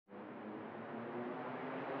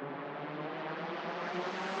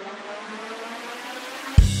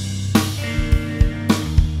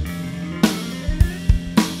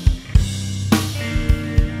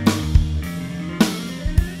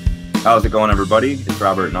How's it going, everybody? It's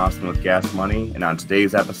Robert and Austin with Gas Money, and on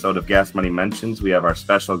today's episode of Gas Money Mentions, we have our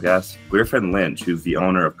special guest, Griffin Lynch, who's the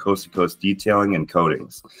owner of Coast Detailing and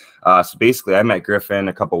Coatings. So basically, I met Griffin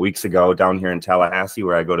a couple weeks ago down here in Tallahassee,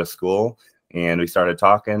 where I go to school, and we started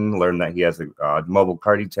talking, learned that he has a mobile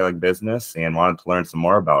car detailing business, and wanted to learn some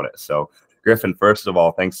more about it. So Griffin, first of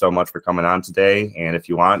all, thanks so much for coming on today, and if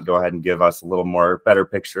you want, go ahead and give us a little more better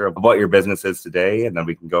picture of what your business is today, and then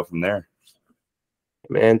we can go from there.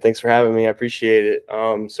 Man, thanks for having me. I appreciate it.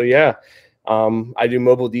 I do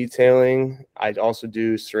mobile detailing. I also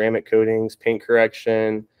do ceramic coatings, paint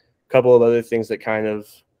correction, a couple of other things that kind of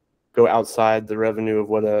go outside the revenue of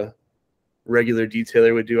what a regular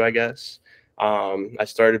detailer would do, I guess. I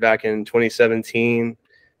started back in 2017,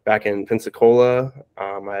 back in Pensacola.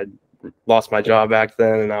 I had lost my job back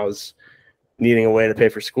then, and I was needing a way to pay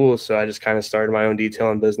for school, so I just kind of started my own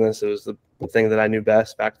detailing business. It was the thing that I knew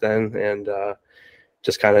best back then, and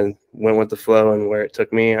just kind of went with the flow and where it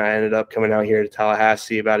took me. I ended up coming out here to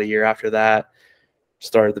Tallahassee about a year after that,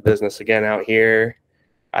 started the business again out here.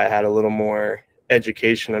 I had a little more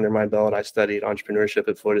education under my belt. I studied entrepreneurship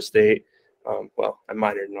at Florida State. I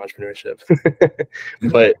minored in entrepreneurship,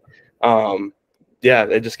 but yeah,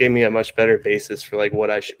 it just gave me a much better basis for like what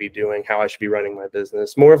I should be doing, how I should be running my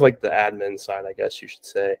business, more of like the admin side, I guess you should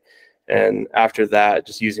say. And after that,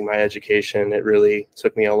 just using my education, it really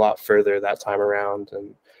took me a lot further that time around.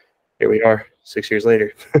 And here we are 6 years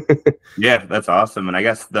later. Yeah, that's awesome. And I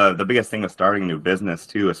guess the biggest thing with starting a new business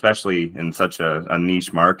too, especially in such a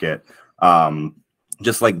niche market,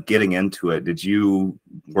 just like getting into it, did you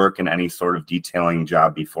work in any sort of detailing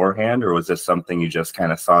job beforehand, or was this something you just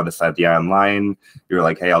kind of saw this idea online? You were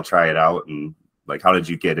like, hey, I'll try it out. And like, how did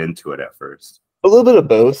you get into it at first? A little bit of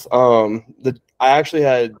both. I actually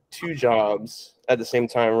had two jobs at the same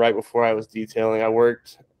time right before I was detailing. I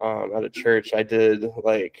worked at a church. I did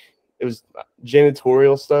it was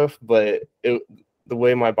janitorial stuff, but the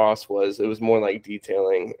way my boss was, it was more like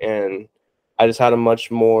detailing, and I just had a much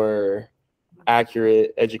more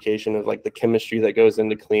accurate education of like the chemistry that goes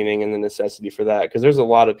into cleaning and the necessity for that. Because there's a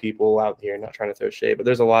lot of people out here, not trying to throw shade, but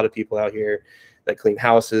there's a lot of people out here that clean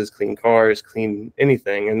houses, clean cars, clean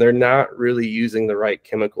anything, and they're not really using the right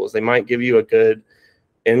chemicals. They might give you a good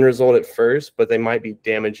end result at first, but they might be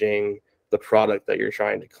damaging the product that you're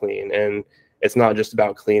trying to clean. And it's not just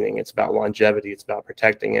about cleaning, it's about longevity, it's about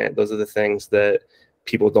protecting it. Those are the things that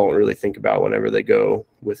people don't really think about whenever they go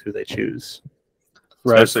with who they choose.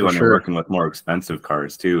 Especially when you're working with more expensive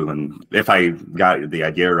cars too. And if I got the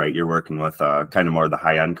idea right, you're working with kind of more of the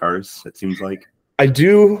high-end cars, it seems like. I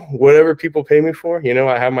do whatever people pay me for. You know,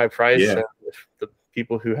 I have my price. Yeah. And if the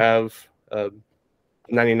people who have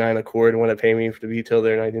 99 Accord want to pay me to detail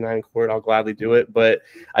their 99 Accord, I'll gladly do it. But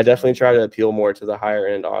I definitely try to appeal more to the higher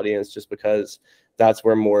end audience, just because that's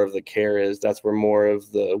where more of the care is. That's where more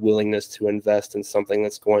of the willingness to invest in something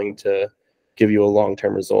that's going to give you a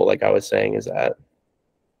long-term result, like I was saying, is at.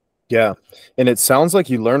 Yeah. And it sounds like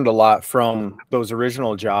you learned a lot from those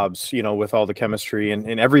original jobs, you know, with all the chemistry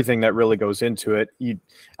and everything that really goes into it. You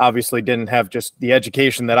obviously didn't have just the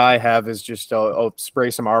education that I have is just spray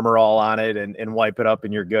some Armor All on it and wipe it up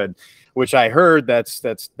and you're good, which I heard that's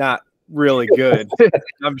not really good.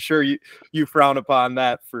 I'm sure you frown upon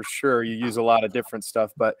that for sure. You use a lot of different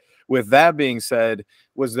stuff. But with that being said,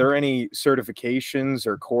 was there any certifications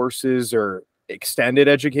or courses or extended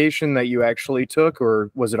education that you actually took, or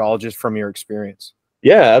was it all just from your experience?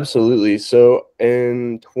 Yeah, absolutely. So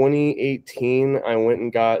in 2018, I went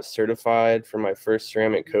and got certified for my first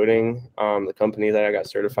ceramic coating. The company that I got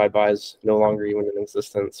certified by is no longer even in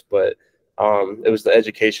existence, but it was the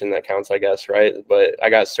education that counts, I guess, right? But I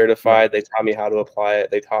got certified. They taught me how to apply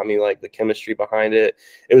it. They taught me like the chemistry behind it.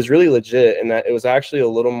 It was really legit, and that it was actually a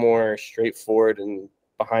little more straightforward and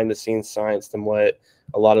behind the scenes science than what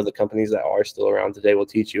a lot of the companies that are still around today will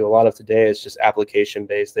teach you. A lot of today is just application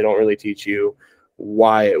based. They don't really teach you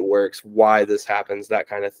why it works, why this happens, that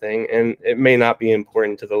kind of thing. And it may not be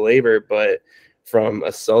important to the labor, but from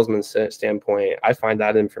a salesman standpoint, I find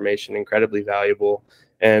that information incredibly valuable.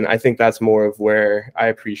 And I think that's more of where I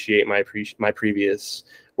appreciate my previous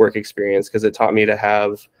work experience, because it taught me to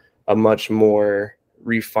have a much more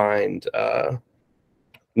refined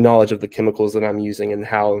knowledge of the chemicals that I'm using and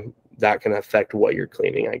how that can affect what you're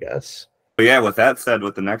cleaning, I guess. But yeah, with that said,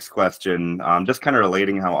 with the next question, just kind of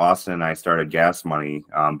relating how Austin and I started Gas Money.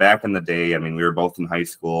 Back in the day, I mean, we were both in high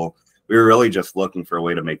school. We were really just looking for a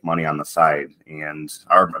way to make money on the side. And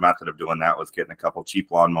our method of doing that was getting a couple cheap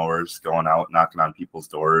lawnmowers, going out, knocking on people's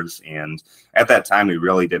doors. And at that time, we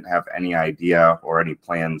really didn't have any idea or any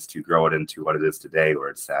plans to grow it into what it is today, where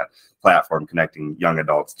it's that platform connecting young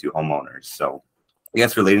adults to homeowners. So I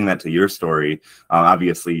guess relating that to your story,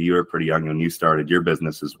 obviously you were pretty young when you started your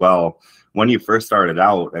business as well. When you first started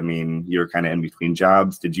out, I mean, you were kind of in between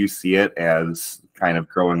jobs. Did you see it as kind of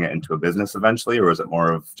growing it into a business eventually, or was it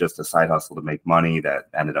more of just a side hustle to make money that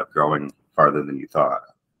ended up growing farther than you thought?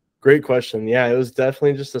 Great question. Yeah, it was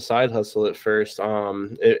definitely just a side hustle at first.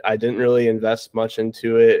 I didn't really invest much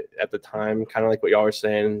into it at the time, kind of like what y'all were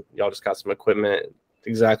saying. Y'all just got some equipment,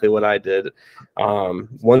 exactly what I did.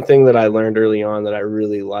 One thing that I learned early on that I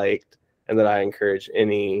really liked and that I encourage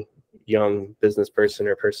any young business person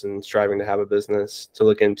or person striving to have a business to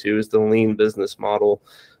look into is the lean business model.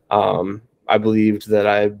 I believed that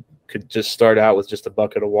I could just start out with just a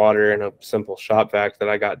bucket of water and a simple shop vac that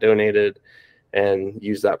I got donated and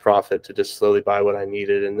use that profit to just slowly buy what I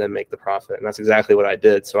needed and then make the profit. And that's exactly what I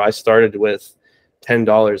did. So I started with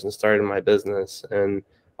 $10 and started my business. And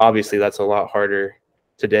obviously that's a lot harder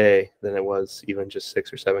today than it was even just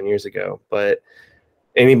 6 or 7 years ago. But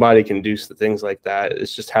anybody can do things like that.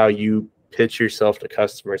 It's just how you pitch yourself to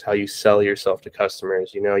customers, how you sell yourself to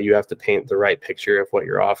customers. You know, you have to paint the right picture of what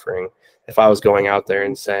you're offering. If I was going out there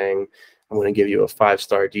and saying, I'm going to give you a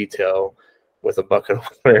 5-star detail with a bucket of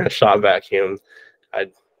water and a shop vacuum,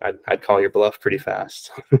 I'd call your bluff pretty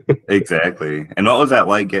fast. Exactly. And what was that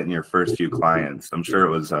like getting your first few clients? I'm sure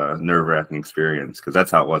it was a nerve-wracking experience because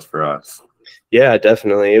that's how it was for us. Yeah,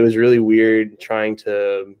 definitely. It was really weird trying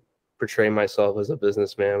to portray myself as a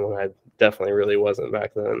businessman when I definitely really wasn't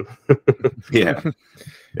back then. Yeah,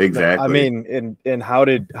 exactly. I mean, and how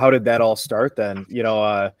did that all start then? You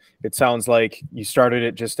know, it sounds like you started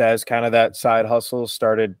it just as kind of that side hustle,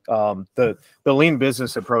 started the lean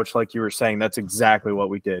business approach, like you were saying. That's exactly what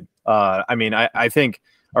we did. I mean, I think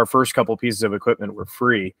our first couple pieces of equipment were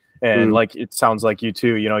free. And like, it sounds like you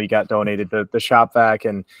too, you know, you got donated the shop vac,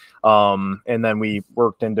 and then we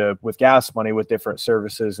worked with gas money with different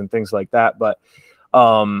services and things like that. But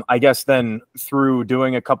I guess then through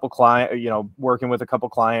doing a couple working with a couple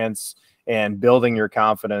clients and building your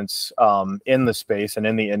confidence in the space and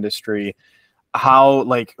in the industry, how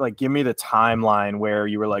like give me the timeline where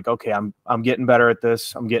you were like, okay, I'm getting better at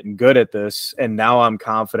this, I'm getting good at this, and now I'm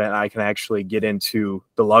confident I can actually get into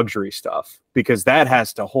the luxury stuff, because that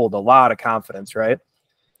has to hold a lot of confidence, right?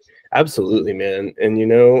 Absolutely, man. And you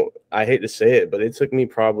know, I hate to say it, but it took me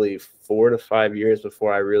probably 4 to 5 years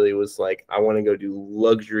before I really was like, I want to go do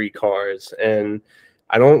luxury cars. And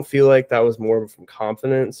I don't feel like that was more from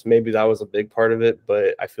confidence. Maybe that was a big part of it,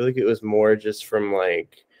 but I feel like it was more just from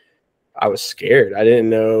like, I was scared. I didn't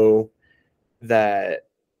know that.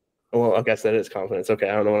 Well, I guess that is confidence. Okay,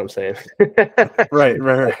 I don't know what I'm saying. Right.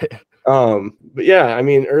 But yeah, I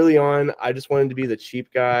mean, early on, I just wanted to be the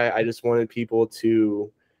cheap guy. I just wanted people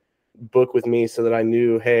to book with me so that I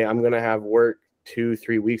knew, hey, I'm going to have work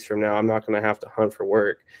 2-3 weeks from now. I'm not going to have to hunt for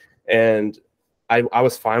work. And I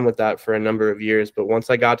was fine with that for a number of years. But once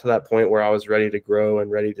I got to that point where I was ready to grow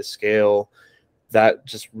and ready to scale, that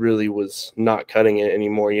just really was not cutting it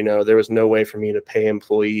anymore. You know, there was no way for me to pay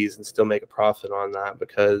employees and still make a profit on that,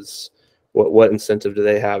 because what incentive do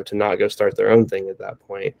they have to not go start their own thing at that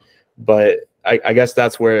point? But I guess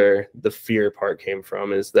that's where the fear part came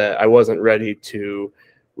from, is that I wasn't ready to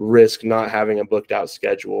risk not having a booked out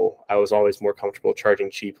schedule. I was always more comfortable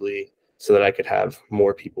charging cheaply so that I could have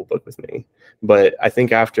more people book with me. But I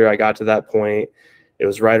think after I got to that point, it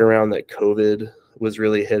was right around that COVID was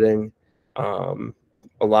really hitting.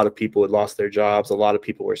 A lot of people had lost their jobs. A lot of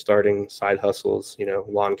people were starting side hustles, you know,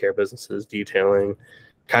 lawn care businesses, detailing,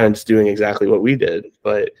 kind of just doing exactly what we did.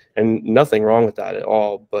 And nothing wrong with that at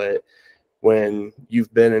all. But when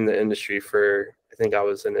you've been in the industry for, I think I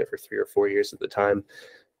was in it for 3 or 4 years at the time,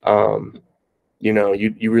 you know,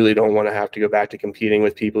 you really don't want to have to go back to competing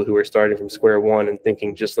with people who are starting from square one and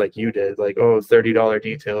thinking just like you did, like, oh, $30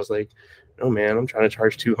 details. Like, no, man, I'm trying to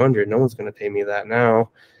charge $200. No one's going to pay me that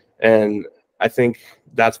now. And I think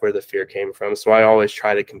that's where the fear came from. So I always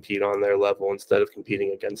try to compete on their level instead of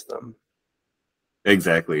competing against them.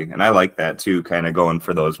 Exactly. And I like that too, kind of going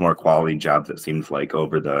for those more quality jobs, it seems like,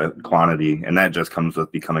 over the quantity. And that just comes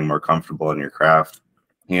with becoming more comfortable in your craft.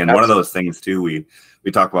 And Absolutely. One of those things too,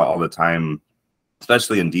 we talk about all the time,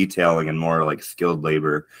 especially in detailing and more like skilled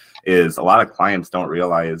labor, is a lot of clients don't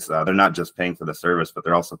realize they're not just paying for the service, but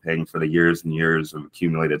they're also paying for the years and years of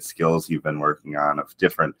accumulated skills you've been working on, of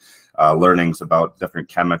different learnings about different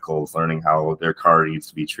chemicals, learning how their car needs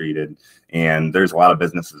to be treated. And there's a lot of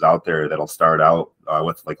businesses out there that'll start out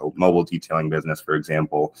with like a mobile detailing business, for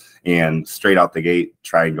example, and straight out the gate,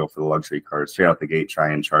 try and go for the luxury cars, straight out the gate,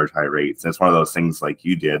 try and charge high rates. And it's one of those things like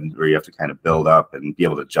you did where you have to kind of build up and be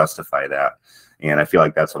able to justify that. And I feel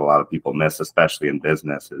like that's what a lot of people miss, especially in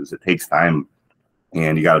business, is it takes time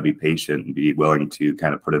and you got to be patient and be willing to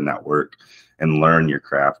kind of put in that work and learn your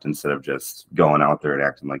craft instead of just going out there and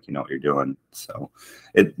acting like you know what you're doing. So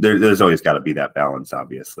there's always got to be that balance,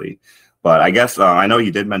 obviously. But I guess I know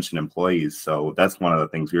you did mention employees, so that's one of the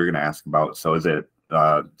things we were going to ask about. So is it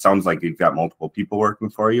sounds like you've got multiple people working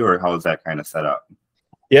for you, or how is that kind of set up?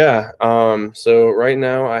 Yeah. So right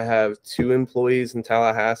now I have 2 employees in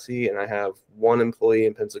Tallahassee, and I have 1 employee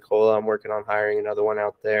in Pensacola. I'm working on hiring another one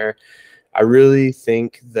out there. I really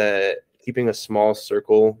think that keeping a small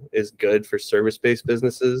circle is good for service-based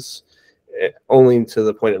businesses, only to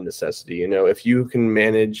the point of necessity. You know, if you can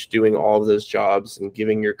manage doing all of those jobs and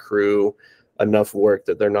giving your crew enough work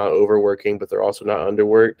that they're not overworking, but they're also not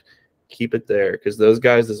underworked, keep it there, because those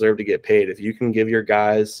guys deserve to get paid. If you can give your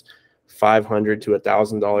guys $500 to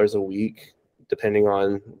 $1,000 a week, depending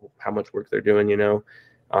on how much work they're doing, you know,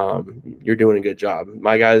 you're doing a good job.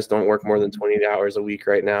 My guys don't work more than 20 hours a week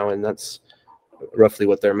right now, and that's roughly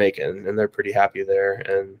what they're making, and they're pretty happy there.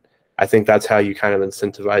 And I think that's how you kind of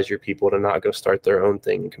incentivize your people to not go start their own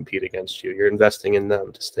thing and compete against you. You're investing in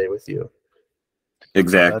them to stay with you.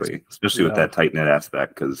 Exactly, especially with that tight knit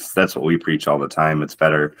aspect, because that's what we preach all the time. It's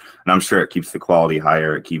better, and I'm sure it keeps the quality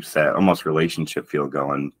higher. It keeps that almost relationship feel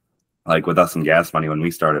going. Like with us in Gas Money, when we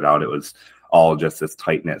started out, it was all just this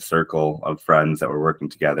tight knit circle of friends that were working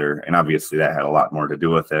together, and obviously that had a lot more to do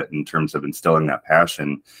with it in terms of instilling that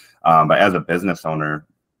passion. But as a business owner,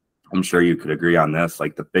 I'm sure you could agree on this.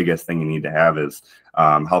 Like the biggest thing you need to have is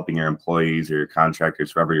helping your employees or your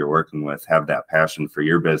contractors, whoever you're working with, have that passion for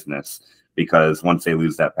your business. Because once they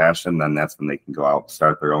lose that passion, then that's when they can go out and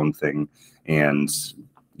start their own thing. And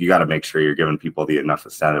you got to make sure you're giving people the enough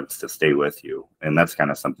incentives to stay with you. And that's kind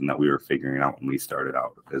of something that we were figuring out when we started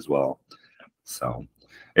out as well. So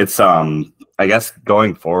it's, I guess,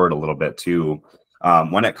 going forward a little bit too,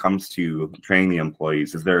 when it comes to training the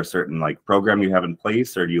employees, is there a certain like program you have in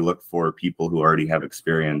place, or do you look for people who already have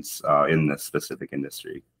experience in this specific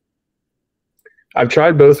industry? I've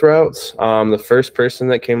tried both routes. The first person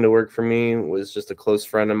that came to work for me was just a close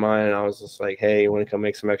friend of mine. And I was just like, hey, you want to come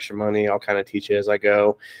make some extra money? I'll kind of teach you as I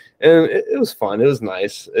go. And it was fun. It was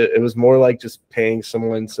nice. It was more like just paying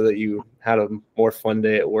someone so that you had a more fun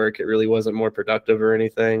day at work. It really wasn't more productive or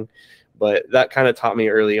anything. But that kind of taught me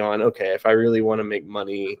early on, okay, if I really want to make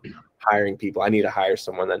money hiring people, I need to hire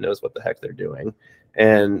someone that knows what the heck they're doing.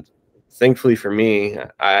 And thankfully for me,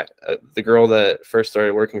 the girl that first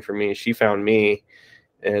started working for me, she found me,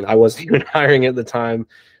 and I wasn't even hiring at the time.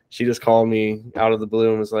 She just called me out of the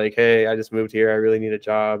blue and was like, hey, I just moved here. I really need a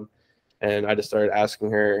job. And I just started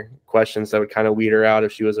asking her questions that would kind of weed her out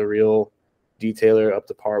if she was a real detailer up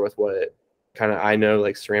to par with what kind of I know,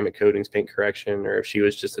 like ceramic coatings, paint correction, or if she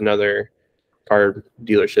was just another car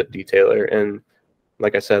dealership detailer. And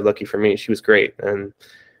like I said, lucky for me, she was great. And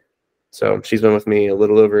so she's been with me a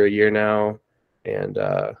little over a year now, and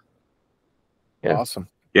yeah. Awesome.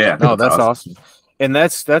 Yeah, no, that's awesome. And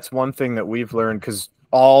that's one thing that we've learned, because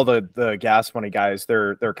all the Gas Money guys,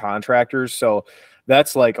 they're contractors, so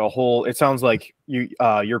that's like a whole. It sounds like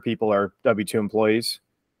your people are W-2 employees,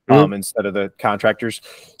 instead of the contractors.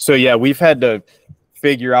 So yeah, we've had to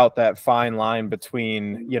figure out that fine line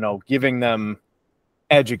between, you know, giving them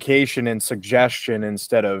education and suggestion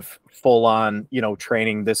instead of full on, you know,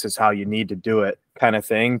 training, this is how you need to do it kind of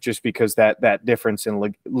thing, just because that difference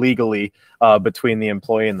in legally between the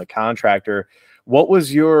employee and the contractor. What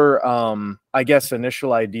was your I guess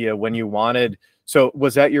initial idea when you wanted, so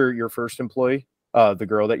was that your first employee, the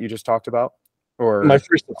girl that you just talked about? Or my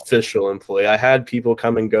first official employee? I had people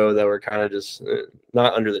come and go that were kind of just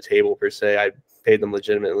not under the table per se. I paid them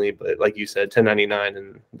legitimately, but like you said, 1099,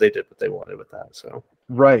 and they did what they wanted with that. So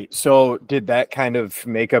right. So did that kind of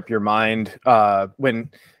make up your mind when,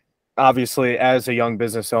 obviously, as a young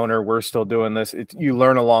business owner, we're still doing this, you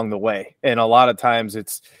learn along the way, and a lot of times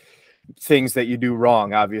it's things that you do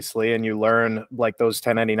wrong, obviously, and you learn, like those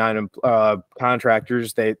 1099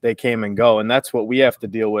 contractors, they came and go, and that's what we have to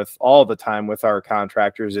deal with all the time with our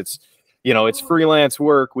contractors. It's, you know, it's freelance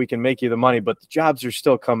work. We can make you the money, but the jobs are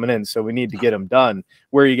still coming in, so we need to get them done.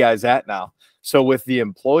 Where are you guys at now? So with the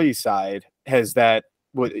employee side, is that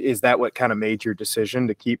what kind of made your decision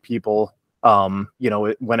to keep people, you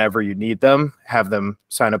know, whenever you need them, have them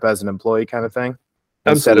sign up as an employee kind of thing,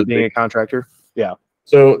 instead of being a contractor? Yeah.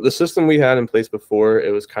 So the system we had in place before,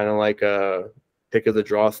 it was kind of like a pick of the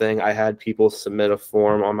draw thing. I had people submit a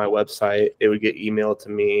form on my website. It would get emailed to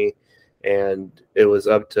me, and it was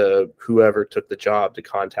up to whoever took the job to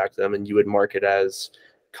contact them, and you would mark it as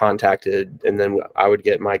contacted, and then I would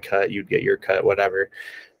get my cut, you'd get your cut, whatever.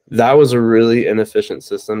 That was a really inefficient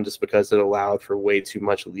system just because it allowed for way too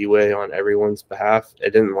much leeway on everyone's behalf.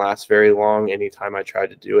 It didn't last very long anytime I tried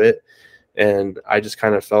to do it. And I just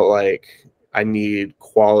kind of felt like I need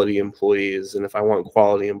quality employees. And if I want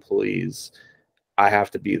quality employees, I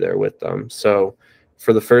have to be there with them. So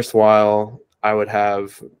for the first while, I would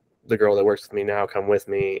have the girl that works with me now come with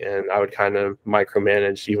me, and I would kind of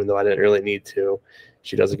micromanage, even though I didn't really need to.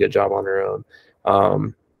 She does a good job on her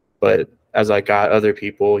own. But as I got other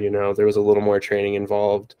people, you know, there was a little more training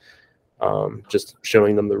involved, just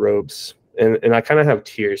showing them the ropes. And I kind of have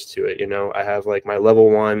tiers to it, you know. I have like my level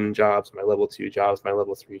 1 jobs, my level 2 jobs, my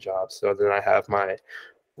level 3 jobs. So then I have my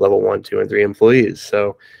level 1, 2, and 3 employees.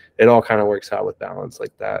 So it all kind of works out with balance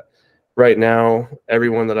like that. Right now,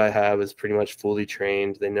 everyone that I have is pretty much fully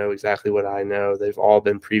trained. They know exactly what I know. They've all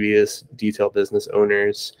been previous detail business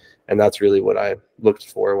owners. And that's really what I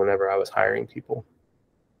looked for whenever I was hiring people.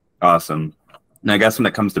 Awesome. And I guess when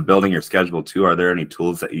it comes to building your schedule too, are there any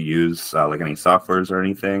tools that you use, like any softwares or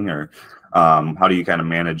anything, or how do you kind of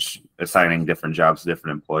manage assigning different jobs to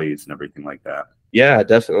different employees and everything like that? Yeah,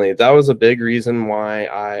 definitely. That was a big reason why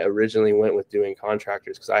I originally went with doing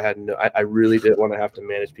contractors, because I really didn't want to have to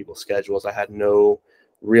manage people's schedules. I had no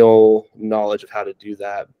real knowledge of how to do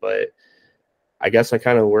that, but I guess I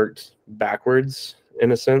kind of worked backwards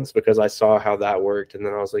in a sense, because I saw how that worked. And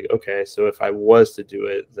then I was like, okay, so if I was to do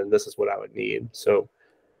it, then this is what I would need. So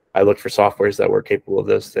I looked for softwares that were capable of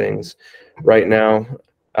those things. Right now,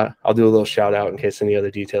 I'll do a little shout out in case any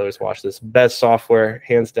other detailers watch this. Best software,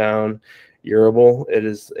 hands down, Urable. It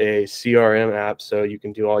is a CRM app, so you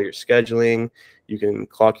can do all your scheduling. You can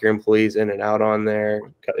clock your employees in and out on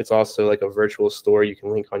there. It's also like a virtual store you can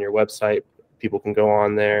link on your website. People can go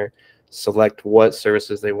on there, select what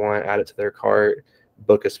services they want, add it to their cart,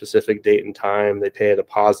 book a specific date and time. They pay a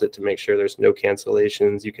deposit to make sure there's no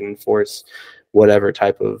cancellations. You can enforce whatever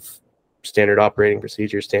type of standard operating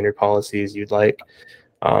procedures, standard policies you'd like.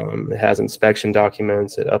 It has inspection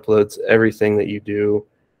documents. It uploads everything that you do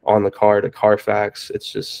on the car to Carfax.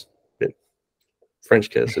 It's just French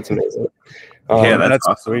kiss. It's amazing. Yeah, that's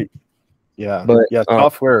awesome. Sweet. Yeah, but yeah,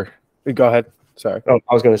 software. Go ahead. Sorry. Oh,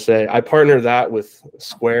 I was going to say, I partner that with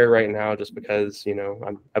Square right now just because, you know,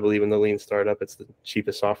 I believe in the lean startup. It's the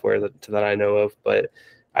cheapest software that I know of, but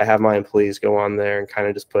I have my employees go on there and kind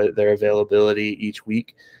of just put their availability each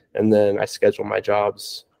week, and then I schedule my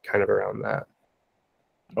jobs kind of around that.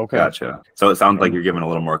 Okay. Gotcha. So it sounds like you're giving a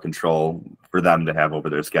little more control for them to have over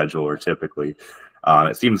their schedule, or typically.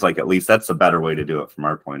 It seems like at least that's a better way to do it from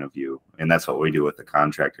our point of view. And that's what we do with the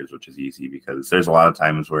contractors, which is easy, because there's a lot of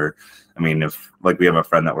times where, I mean, if like we have a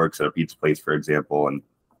friend that works at a pizza place, for example, and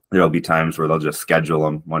there'll be times where they'll just schedule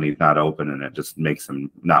him when he's not open, and it just makes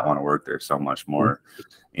him not want to work there so much more.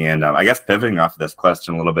 And I guess pivoting off of this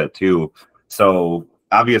question a little bit too. So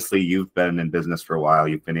obviously you've been in business for a while.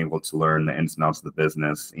 You've been able to learn the ins and outs of the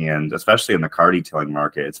business, and especially in the car detailing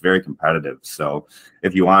market, it's very competitive. So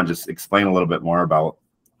if you want to just explain a little bit more about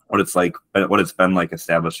what it's been like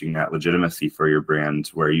establishing that legitimacy for your brand,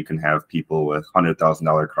 where you can have people with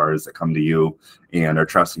 $100,000 cars that come to you and are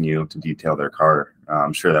trusting you to detail their car.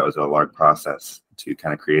 I'm sure that was a large process to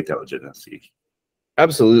kind of create that legitimacy.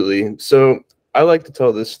 Absolutely. So I like to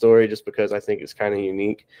tell this story just because I think it's kind of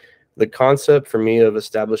unique. The concept for me of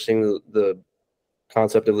establishing the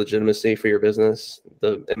concept of legitimacy for your business,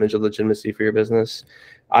 the image of legitimacy for your business,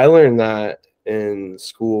 I learned that in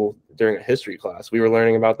school during a history class. We were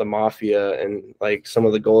learning about the mafia and like some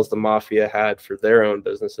of the goals the mafia had for their own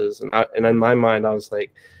businesses. And in my mind, I was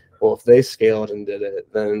like, well, if they scaled and did it,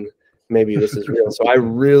 then maybe this is real. So I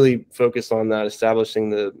really focused on that, establishing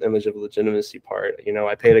the image of legitimacy part. You know,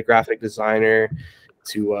 I paid a graphic designer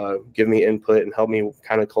to give me input and help me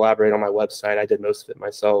kind of collaborate on my website. I did most of it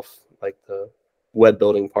myself, like the web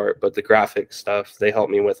building part, but the graphic stuff, they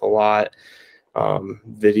helped me with a lot.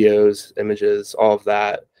 Videos, images, all of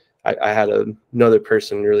that. I had another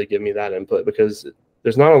person really give me that input, because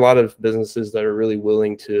there's not a lot of businesses that are really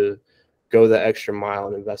willing to go the extra mile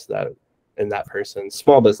and invest that in that person.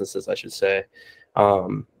 Small businesses, I should say.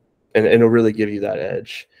 And it'll really give you that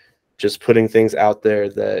edge. Just putting things out there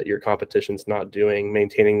that your competition's not doing,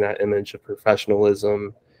 maintaining that image of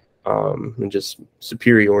professionalism, and just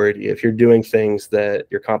superiority. If you're doing things that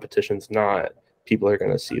your competition's not, people are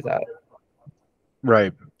going to see that.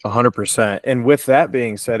 Right. 100%. And with that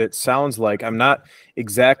being said, it sounds like, I'm not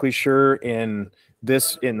exactly sure in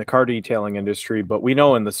the car detailing industry, but we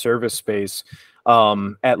know in the service space,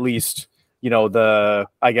 at least, you know,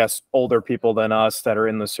 I guess older people than us that are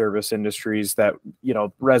in the service industries, that, you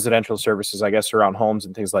know, residential services, I guess, around homes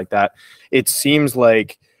and things like that. It seems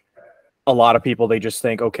like a lot of people, they just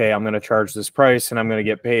think, okay, I'm going to charge this price and I'm going to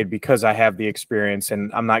get paid because I have the experience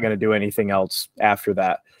and I'm not going to do anything else after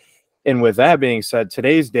that. And with that being said,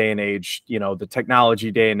 today's day and age, you know, the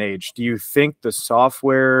technology day and age, do you think the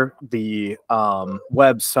software, the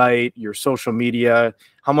website, your social media,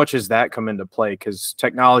 how much has that come into play? Because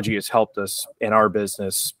technology has helped us in our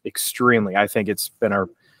business extremely. I think it's been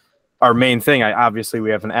our main thing. Obviously we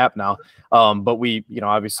have an app now, but we, you know,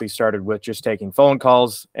 obviously started with just taking phone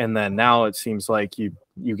calls, and then now it seems like you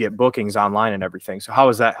get bookings online and everything. So how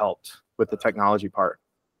has that helped with the technology part?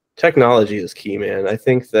 Technology is key, man. I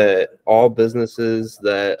think that all businesses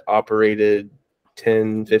that operated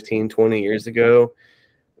 10, 15, 20 years ago,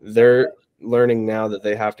 they're learning now that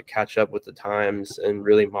they have to catch up with the times and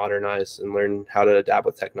really modernize and learn how to adapt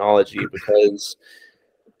with technology, because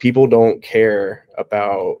people don't care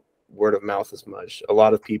about word of mouth as much. A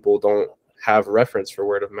lot of people don't have reference for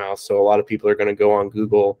word of mouth. So a lot of people are going to go on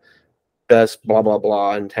Google, best blah, blah,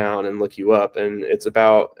 blah in town, and look you up. And it's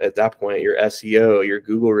about, at that point, your SEO, your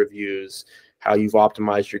Google reviews, how you've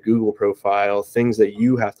optimized your Google profile, things that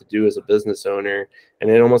you have to do as a business owner. And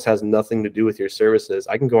it almost has nothing to do with your services.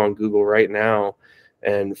 I can go on Google right now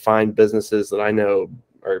and find businesses that I know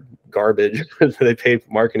are garbage. They pay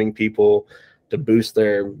marketing people to boost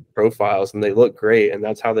their profiles and they look great. And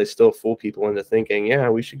that's how they still fool people into thinking, yeah,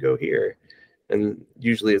 we should go here. And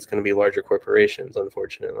usually it's going to be larger corporations,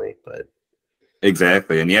 unfortunately. But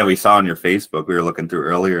exactly. And yeah, we saw on your Facebook, we were looking through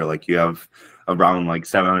earlier, like you have around like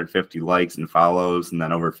 750 likes and follows and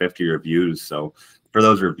then over 50 reviews. So for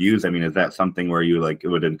those reviews, I mean, is that something where you like, it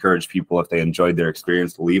would encourage people if they enjoyed their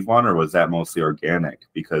experience to leave one, or was that mostly organic?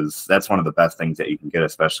 Because that's one of the best things that you can get,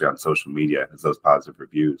 especially on social media, is those positive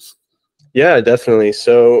reviews. Yeah, definitely.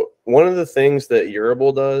 So one of the things that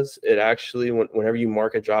Urable does, it actually, whenever you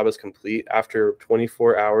mark a job as complete, after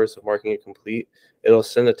 24 hours of marking it complete, it'll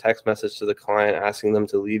send a text message to the client asking them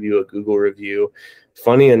to leave you a Google review.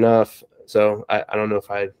 Funny enough, so I don't know if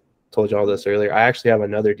I told you all this earlier. I actually have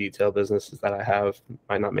another detail business that I have.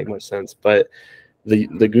 Might not make much sense, but the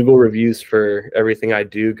Google reviews for everything I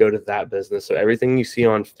do go to that business. So everything you see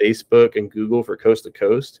on Facebook and Google for Coast to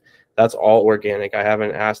Coast, that's all organic. I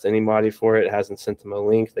haven't asked anybody for it. It hasn't sent them a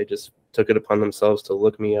link. They just took it upon themselves to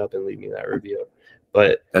look me up and leave me that review.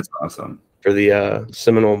 But that's awesome. For the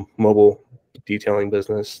Seminole mobile detailing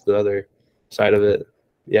business, the other side of it,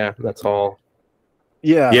 yeah, that's all.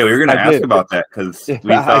 Yeah, we were going to ask about that because we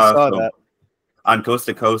saw that on Coast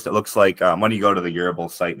to Coast. It looks like when you go to the Urable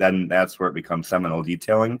site, then that's where it becomes Seminole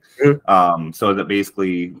Detailing. Mm-hmm. So is it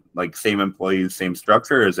basically like same employees, same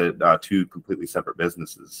structure, or is it two completely separate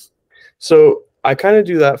businesses? So I kind of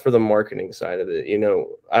do that for the marketing side of it. You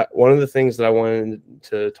know, one of the things that I wanted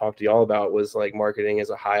to talk to y'all about was like marketing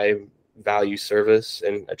as a high value service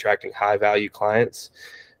and attracting high value clients.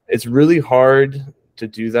 It's really hard to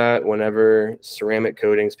do that whenever ceramic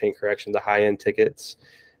coatings, paint correction, the high end tickets,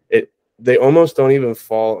 they almost don't even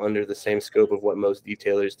fall under the same scope of what most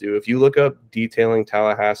detailers do. If you look up detailing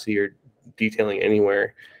Tallahassee or detailing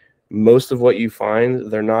anywhere, most of what you find,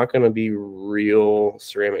 they're not going to be real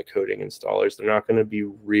ceramic coating installers. They're not going to be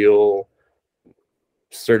real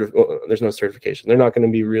there's no certification. They're not going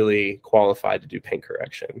to be really qualified to do paint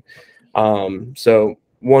correction. So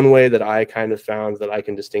one way that I kind of found that I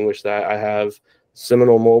can distinguish that, I have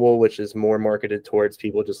Seminole Mobile, which is more marketed towards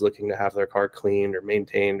people just looking to have their car cleaned or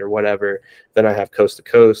maintained or whatever. Then I have Coast to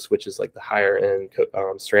Coast, which is like the higher end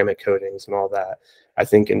ceramic coatings and all that. I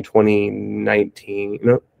think in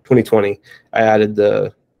 2020, I added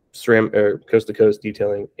the ceramic or Coast to Coast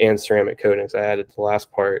detailing and ceramic coatings. I added the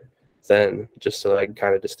last part then just so I can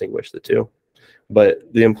kind of distinguish the two.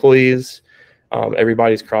 But the employees,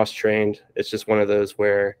 everybody's cross-trained. It's just one of those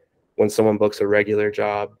where when someone books a regular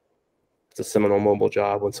job, it's a Seminole Mobile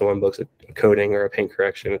job. When someone books a coating or a paint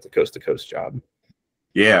correction, it's a Coast to Coast job.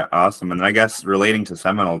 Yeah, awesome. And I guess relating to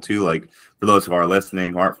Seminole too, like for those who are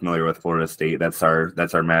listening who aren't familiar with Florida State, that's our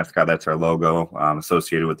mascot, that's our logo,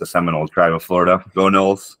 associated with the Seminole tribe of Florida. Go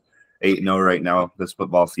Noles, 8-0 right now this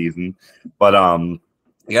football season. But I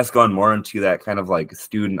guess going more into that kind of like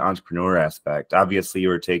student entrepreneur aspect, obviously you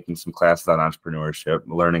were taking some classes on entrepreneurship,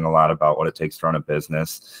 learning a lot about what it takes to run a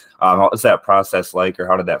business. What was that process like, or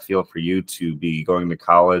how did that feel for you to be going to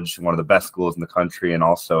college, one of the best schools in the country, and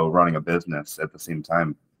also running a business at the same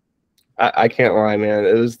time? I can't lie, man.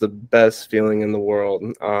 It was the best feeling in the world.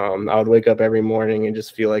 I would wake up every morning and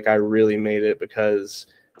just feel like I really made it, because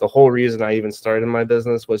the whole reason I even started my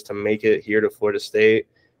business was to make it here to Florida State.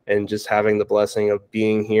 And just having the blessing of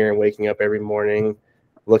being here and waking up every morning,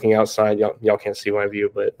 looking outside. Y'all can't see my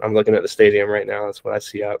view, but I'm looking at the stadium right now. That's what I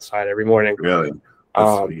see outside every morning. Really?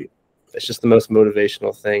 That's sweet. it's just the most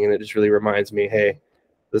motivational thing. And it just really reminds me, hey,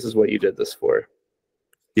 this is what you did this for.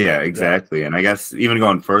 Yeah, exactly. And I guess even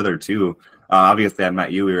going further too, obviously I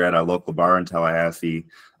met you. We were at a local bar in Tallahassee.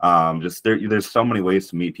 There's so many ways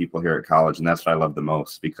to meet people here at college, and that's what I love the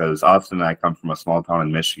most, because Austin and I come from a small town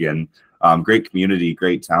in Michigan. Great community,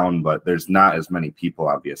 great town, but there's not as many people,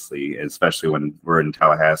 obviously, especially when we're in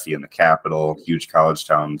Tallahassee, in the capital, huge college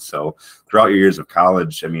town. So throughout your years of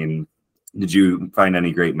college, I mean, did you find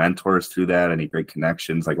any great mentors through that? Any great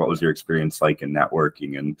connections? Like, what was your experience like in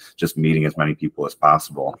networking and just meeting as many people as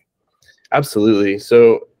possible? Absolutely.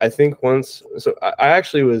 So I think I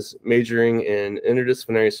actually was majoring in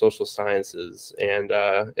interdisciplinary social sciences, and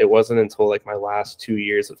it wasn't until like my last 2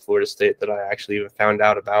 years at Florida State that I actually even found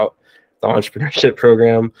out about the entrepreneurship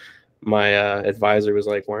program. My advisor was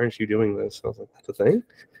like, "Why aren't you doing this?" And I was like, "That's a thing."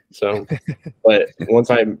 So, but once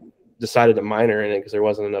I decided to minor in it, because there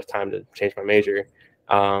wasn't enough time to change my major,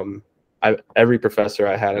 every professor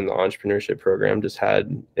I had in the entrepreneurship program just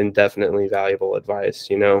had indefinitely valuable advice.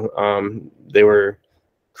 They were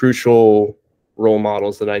crucial role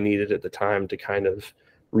models that I needed at the time to kind of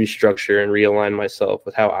restructure and realign myself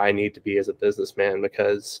with how I need to be as a businessman.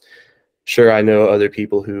 Because sure, I know other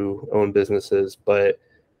people who own businesses, but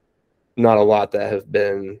not a lot that have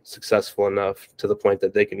been successful enough to the point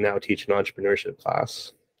that they can now teach an entrepreneurship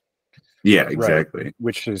class. Yeah, exactly. Right.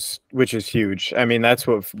 Which is huge. I mean, that's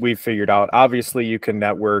what we've figured out. Obviously, you can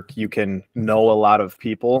network, you can know a lot of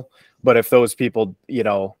people, but if those people,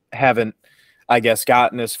 haven't, I guess,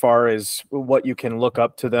 gotten as far as what you can look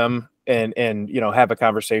up to them and have a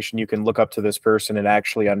conversation, you can look up to this person and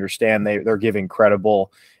actually understand they're giving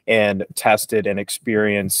credible and tested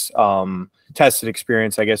experience,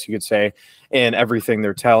 I guess you could say, in everything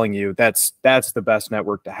they're telling you. That's the best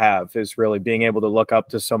network to have, is really being able to look up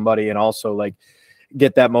to somebody and also like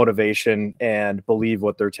get that motivation and believe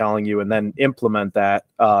what they're telling you, and then implement that,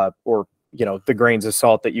 or the grains of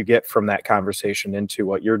salt that you get from that conversation into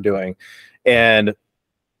what you're doing. And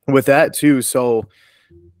with that too, so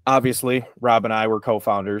obviously Rob and I were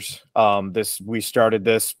co-founders. We started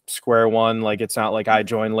this square one. Like, it's not like I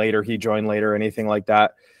joined later, he joined later, anything like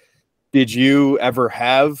that. Did you ever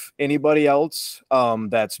have anybody else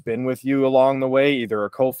that's been with you along the way, either a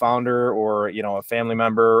co-founder or a family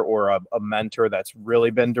member or a mentor that's really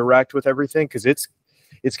been direct with everything? Because it's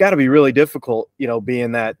got to be really difficult,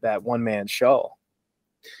 being that one-man show.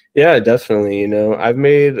 Yeah, definitely. I've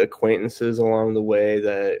made acquaintances along the way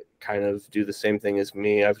that kind of do the same thing as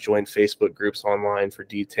me. I've joined Facebook groups online for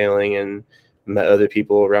detailing and met other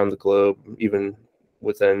people around the globe, even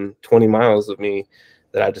within 20 miles of me,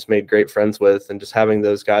 that I just made great friends with. And just having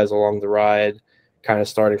those guys along the ride, kind of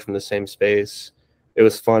starting from the same space, it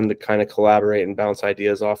was fun to kind of collaborate and bounce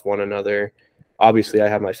ideas off one another. Obviously, I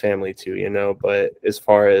have my family too, but as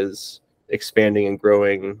far as expanding and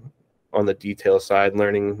growing on the detail side,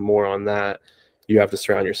 learning more on that, you have to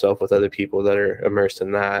surround yourself with other people that are immersed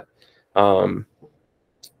in that.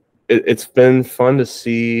 It's been fun to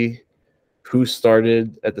see who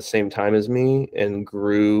started at the same time as me and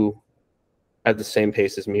grew at the same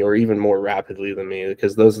pace as me, or even more rapidly than me,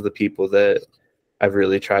 because those are the people that I've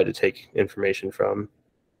really tried to take information from.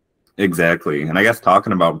 Exactly. And I guess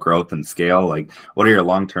talking about growth and scale, like, what are your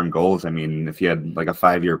long-term goals? I mean, if you had like a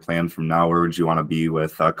 5-year plan from now, where would you want to be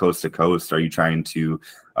with Coast to Coast? Are you trying to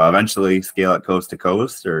eventually scale at Coast to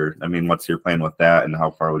Coast? Or, I mean, what's your plan with that, and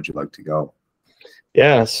how far would you like to go?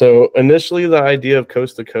 Yeah, so initially the idea of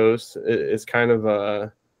Coast to Coast is kind of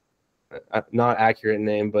a not accurate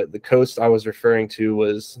name, but the coast I was referring to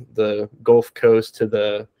was the Gulf Coast to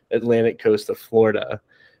the Atlantic coast of Florida.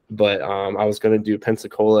 But I was going to do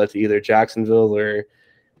Pensacola to either Jacksonville, or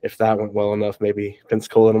if that went well enough, maybe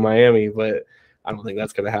Pensacola to Miami. But I don't think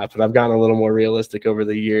that's going to happen. I've gotten a little more realistic over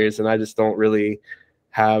the years, and I just don't really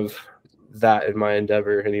have that in my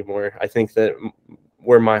endeavor anymore. I think that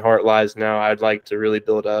where my heart lies now, I'd like to really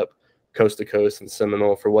build up Coast to Coast and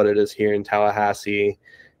Seminole for what it is here in Tallahassee,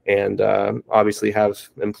 and obviously have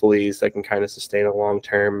employees that can kind of sustain a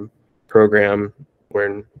long-term program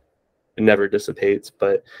where it never dissipates.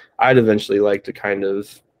 But I'd eventually like to kind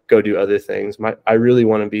of go do other things. I really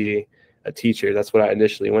want to be a teacher. That's what I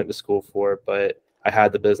initially went to school for, but I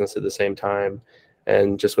had the business at the same time.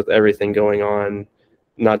 And just with everything going on,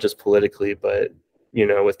 not just politically, but,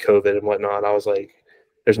 with COVID and whatnot, I was like,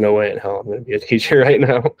 there's no way in hell I'm going to be a teacher right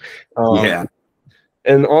now. Yeah.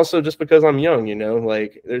 And also just because I'm young,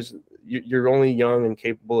 like you're only young and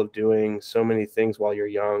capable of doing so many things while you're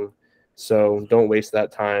young. So don't waste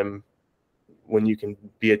that time when you can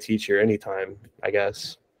be a teacher anytime, I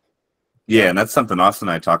guess. Yeah, and that's something Austin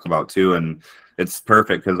and I talk about too. And it's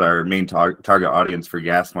perfect because our main target audience for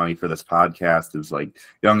Gas Money for this podcast is like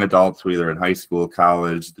young adults, whether in high school,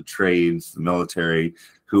 college, the trades, the military,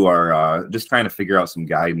 who are just trying to figure out some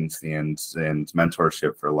guidance and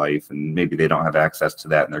mentorship for life. And maybe they don't have access to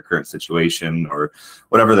that in their current situation or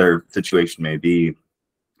whatever their situation may be.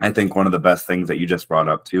 I think one of the best things that you just brought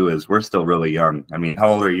up too is we're still really young. I mean,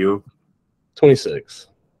 how old are you? 26.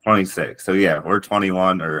 26. So yeah, we're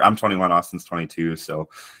 21, or I'm 21, Austin's 22. So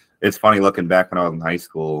it's funny looking back when I was in high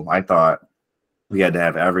school, I thought we had to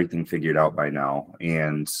have everything figured out by now.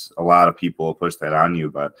 And a lot of people push that on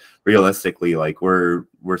you, but realistically, like we're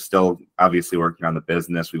still obviously working on the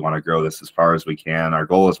business. We want to grow this as far as we can. Our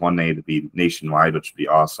goal is one day to be nationwide, which would be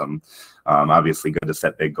awesome. Obviously good to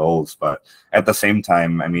set big goals, but at the same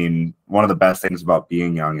time, I mean, one of the best things about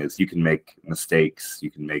being young is you can make mistakes,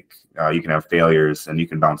 you can have failures, and you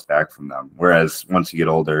can bounce back from them. Whereas once you get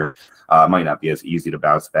older, it might not be as easy to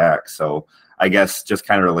bounce back. So I guess just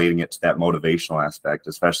kind of relating it to that motivational aspect,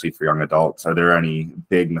 especially for young adults, are there any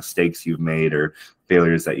big mistakes you've made or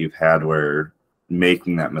failures that you've had where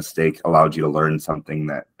making that mistake allowed you to learn something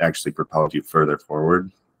that actually propelled you further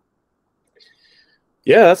forward?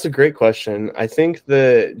 Yeah, that's a great question. I think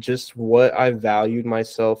that just what I valued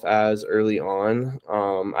myself as early on,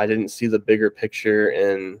 I didn't see the bigger picture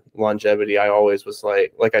in longevity. I always was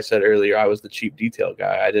like I said earlier, I was the cheap detail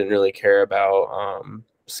guy. I didn't really care about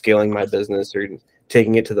scaling my business or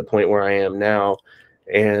taking it to the point where I am now.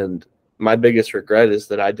 And my biggest regret is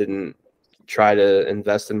that I didn't try to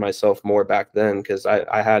invest in myself more back then, because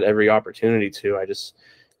I had every opportunity to. I just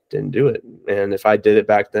didn't do it. And if I did it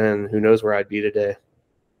back then, who knows where I'd be today.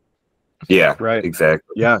 Yeah, right.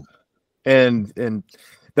 Exactly. Yeah. And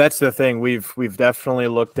that's the thing. We've definitely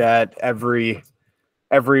looked at every,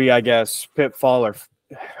 I guess, pitfall, or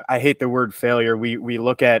I hate the word failure. We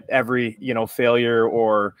look at every, failure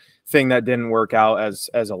or thing that didn't work out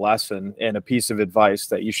as a lesson and a piece of advice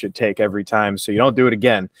that you should take every time, so you don't do it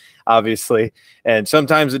again, obviously. And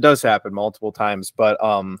sometimes it does happen multiple times, but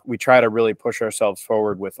we try to really push ourselves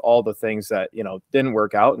forward with all the things that, didn't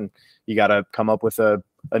work out, and you got to come up with a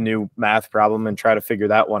new math problem and try to figure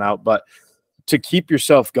that one out. But to keep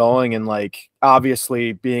yourself going, and like,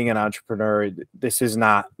 obviously being an entrepreneur, this is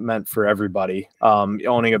not meant for everybody.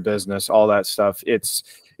 Owning a business, all that stuff, it's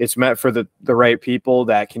meant for the right people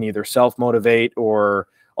that can either self-motivate or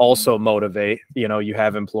also motivate. You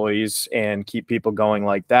have employees and keep people going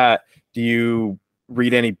like that. Do you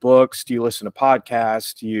read any books? Do you listen to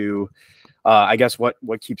podcasts? Do you, I guess,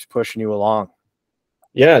 what keeps pushing you along?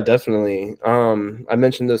 Yeah, definitely. I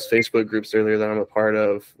mentioned those Facebook groups earlier that I'm a part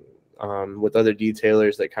of, with other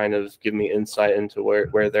detailers that kind of give me insight into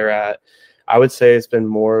where they're at. I would say it's been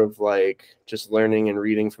more of like just learning and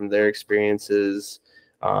reading from their experiences,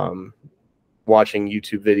 watching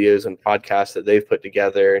YouTube videos and podcasts that they've put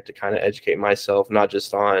together to kind of educate myself, not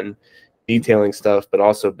just on detailing stuff, but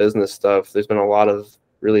also business stuff. There's been a lot of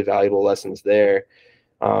really valuable lessons there.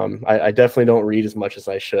 I definitely don't read as much as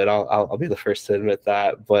I should. I'll be the first to admit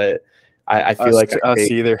that, but I feel like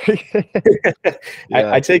either.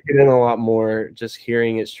 I take it in a lot more just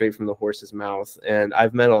hearing it straight from the horse's mouth. And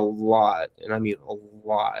I've met a lot, and I mean a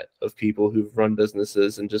lot, of people who've run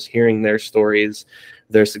businesses, and just hearing their stories,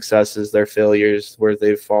 their successes, their failures, where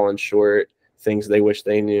they've fallen short, things they wish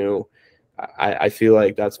they knew. I feel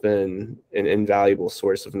like that's been an invaluable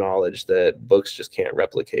source of knowledge that books just can't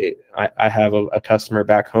replicate. I have a customer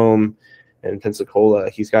back home in Pensacola.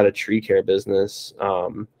 He's got a tree care business.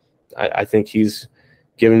 I think he's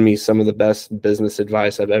given me some of the best business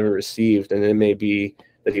advice I've ever received. And it may be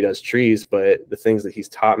that he does trees, but the things that he's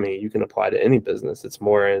taught me, you can apply to any business. It's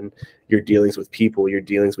more in your dealings with people, your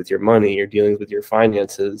dealings with your money, your dealings with your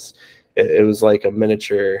finances. It was like a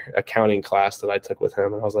miniature accounting class that I took with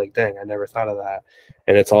him. And I was like, dang, I never thought of that.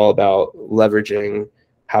 And it's all about leveraging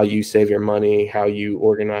how you save your money, how you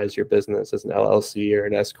organize your business as an LLC or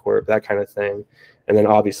an S Corp, that kind of thing. And then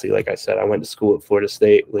obviously, like I said, I went to school at Florida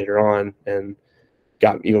State later on and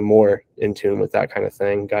got even more in tune with that kind of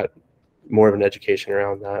thing, got more of an education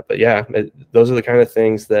around that. But yeah, those are the kind of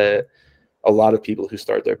things that a lot of people who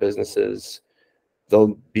start their businesses,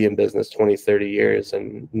 they'll be in business 20, 30 years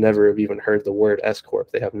and never have even heard the word S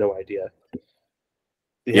Corp. They have no idea.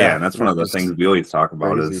 Yeah, and that's one of the things we always talk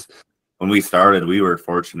about is when we started, we were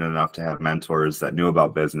fortunate enough to have mentors that knew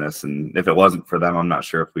about business. And if it wasn't for them, I'm not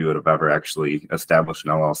sure if we would have ever actually established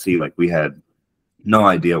an LLC. Like, we had no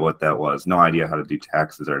idea what that was, no idea how to do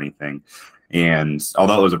taxes or anything. And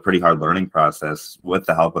although it was a pretty hard learning process, with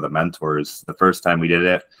the help of the mentors, the first time we did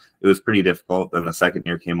it, it was pretty difficult. Then the second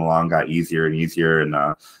year came along, got easier and easier. And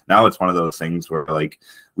now it's one of those things where like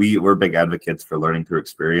we're big advocates for learning through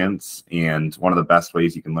experience. And one of the best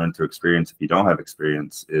ways you can learn through experience if you don't have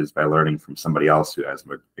experience is by learning from somebody else who has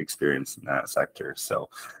experience in that sector. So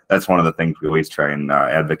that's one of the things we always try and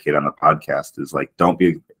advocate on the podcast is like, don't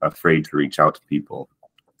be afraid to reach out to people.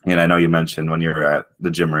 And I know you mentioned when you're at the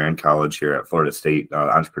Jim Moran College here at Florida State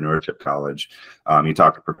Entrepreneurship College, you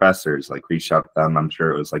talk to professors, like reach out to them. I'm sure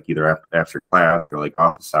it was like either after class or like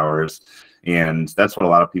office hours. And that's what a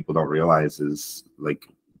lot of people don't realize is like,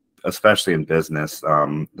 especially in business,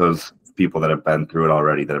 those people that have been through it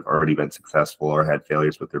already, that have already been successful or had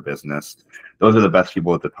failures with their business, those are the best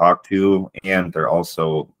people to talk to. And they're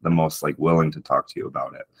also the most like willing to talk to you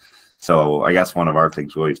about it. So I guess one of our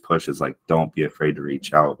things we always push is like, don't be afraid to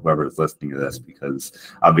reach out, whoever is listening to this, because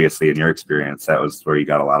obviously in your experience, that was where you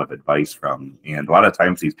got a lot of advice from. And a lot of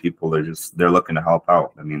times these people, they're looking to help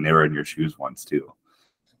out. I mean, they were in your shoes once too.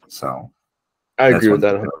 So I agree with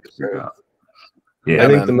that 100%. Yeah, I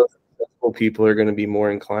think the most successful people are going to be more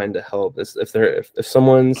inclined to help. If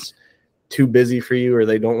someone's too busy for you or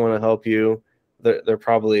they don't want to help you, they're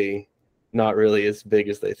probably not really as big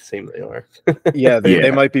as they seem they are. Yeah,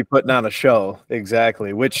 they might be putting on a show.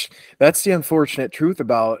 Exactly. Which that's the unfortunate truth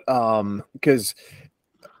about because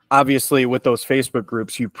obviously with those Facebook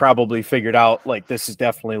groups, you probably figured out like this is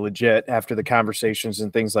definitely legit after the conversations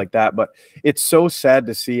and things like that. But it's so sad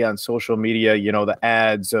to see on social media, you know, the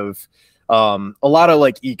ads of a lot of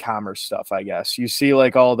like e-commerce stuff, I guess. You see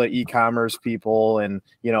like all the e-commerce people and,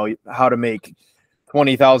 you know, how to make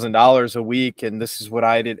 $20,000 a week. And this is what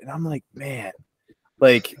I did. And I'm like, man,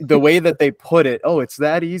 like the way that they put it, oh, it's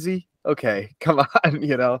that easy. Okay, come on,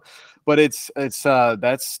 you know, but that's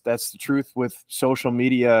the truth with social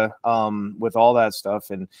media, with all that stuff.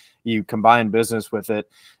 And you combine business with it,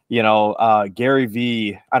 you know, Gary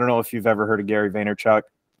V, I don't know if you've ever heard of Gary Vaynerchuk,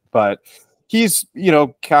 but he's, you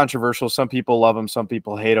know, controversial. Some people love him, some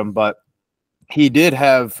people hate him, but he did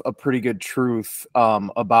have a pretty good truth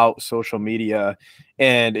about social media.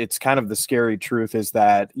 And it's kind of the scary truth is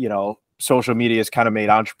that, you know, social media has kind of made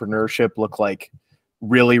entrepreneurship look like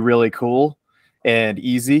really, really cool and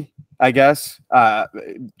easy, I guess.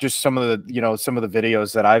 Just some of the, you know, some of the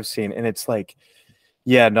videos that I've seen, and it's like,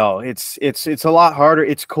 yeah, no, it's a lot harder.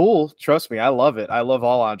 It's cool. Trust me. I love it. I love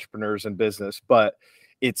all entrepreneurs in business, but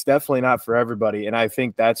it's definitely not for everybody. And I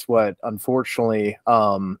think that's what, unfortunately,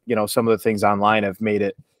 you know, some of the things online have made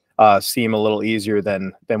it seem a little easier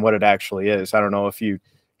than what it actually is. I don't know if you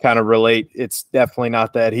kind of relate. It's definitely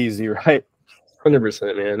not that easy, right?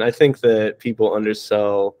 100%, man. I think that people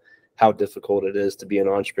undersell how difficult it is to be an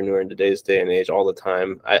entrepreneur in today's day and age all the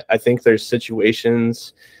time. I think there's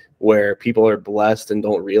situations where people are blessed and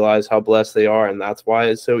don't realize how blessed they are, and that's why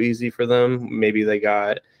it's so easy for them. Maybe they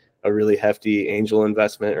got a really hefty angel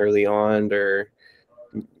investment early on or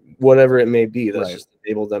whatever it may be. That's just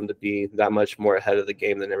enabled them to be that much more ahead of the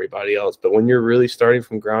game than everybody else. But when you're really starting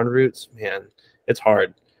from ground roots, man, it's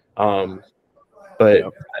hard. But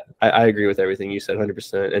I agree with everything you said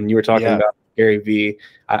 100%. And you were talking about Gary V.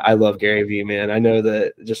 I love Gary V, man. I know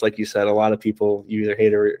that just like you said, a lot of people, you either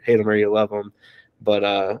hate him or you love him.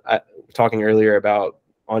 But talking earlier about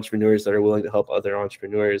entrepreneurs that are willing to help other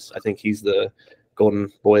entrepreneurs, I think he's the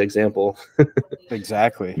golden boy example.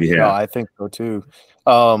 Exactly. Yeah, no, I think so too.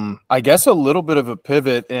 I guess a little bit of a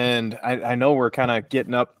pivot, and I know we're kind of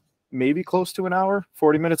getting up maybe close to an hour,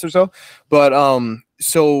 40 minutes or so. But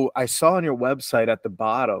so I saw on your website at the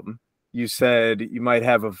bottom, you said you might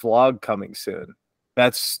have a vlog coming soon.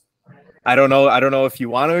 I don't know if you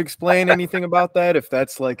want to explain anything about that, if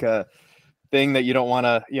that's like a thing that you don't want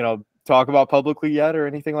to, you know, talk about publicly yet or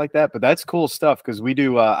anything like that, but that's cool stuff because we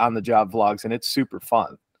do on the job vlogs and it's super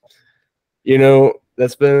fun. You know,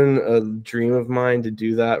 that's been a dream of mine to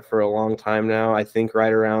do that for a long time now. I think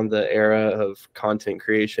right around the era of content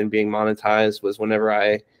creation being monetized was whenever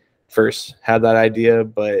I first had that idea,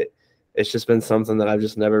 but it's just been something that I've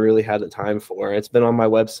just never really had the time for. It's been on my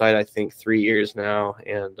website, I think 3 years now,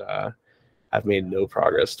 and I've made no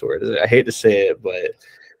progress towards it. I hate to say it, but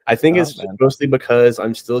I think it's mostly because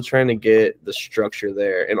I'm still trying to get the structure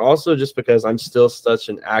there. And also just because I'm still such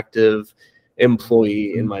an active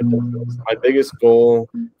employee in my business. My biggest goal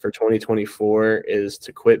for 2024 is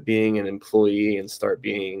to quit being an employee and start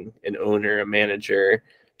being an owner, a manager,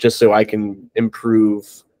 just so I can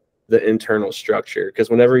improve the internal structure. Because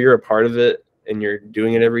whenever you're a part of it and you're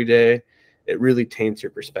doing it every day, it really taints your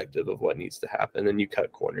perspective of what needs to happen, and you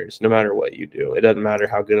cut corners no matter what you do. It doesn't matter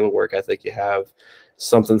how good of a work ethic you have.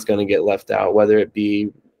 Something's going to get left out, whether it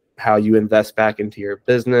be how you invest back into your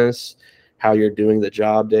business, how you're doing the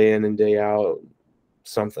job day in and day out,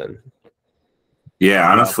 something.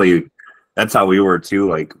 Yeah, honestly, that's how we were too.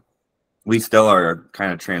 Like, we still are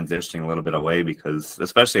kind of transitioning a little bit away because,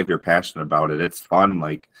 especially if you're passionate about it, it's fun,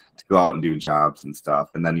 like, to go out and do jobs and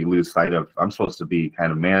stuff. And then you lose sight of, I'm supposed to be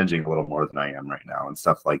kind of managing a little more than I am right now and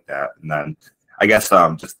stuff like that. And then I guess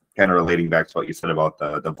just kind of relating back to what you said about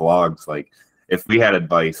the vlogs, like, if we had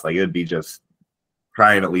advice, like, it'd be just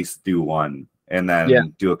try and at least do one and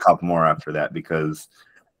then do a couple more after that, because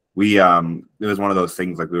we it was one of those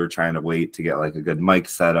things, like, we were trying to wait to get like a good mic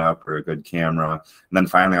setup or a good camera, and then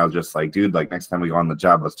finally I was just like, dude, like, next time we go on the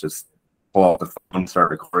job, let's just pull out the phone,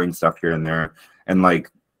 start recording stuff here and there. And like,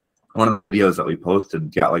 one of the videos that we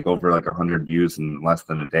posted got like over like 100 views in less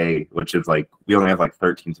than a day, which is like, we only have like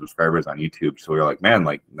 13 subscribers on YouTube, so we were like, man,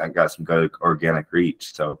 like, that got some good organic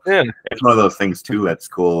reach. So it's one of those things too that's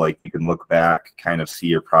cool, like, you can look back, kind of see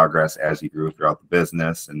your progress as you grew throughout the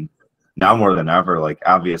business. And now more than ever, like,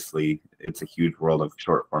 obviously it's a huge world of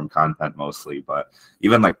short form content mostly, but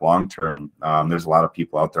even like long term, there's a lot of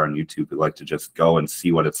people out there on YouTube who like to just go and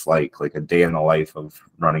see what it's like a day in the life of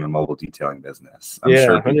running a mobile detailing business. I'm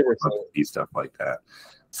sure people love to see stuff like that.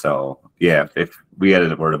 So yeah, if we had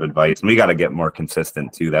a word of advice, and we got to get more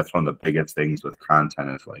consistent too. That's one of the biggest things with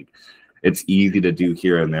content, is like, it's easy to do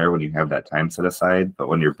here and there when you have that time set aside, but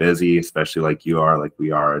when you're busy, especially like you are, like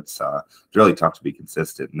we are, it's really tough to be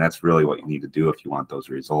consistent, and that's really what you need to do if you want those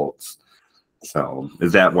results. So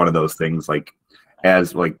is that one of those things, like,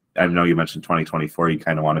 as like, I know you mentioned 2024, you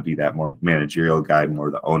kind of want to be that more managerial guy,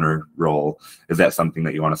 more the owner role. Is that something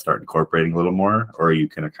that you want to start incorporating a little more, or are you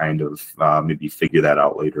going to kind of maybe figure that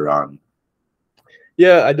out later on?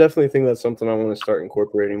 Yeah, I definitely think that's something I want to start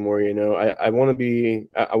incorporating more. You know, I want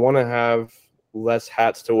to have less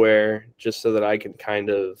hats to wear, just so that I can kind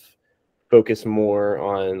of focus more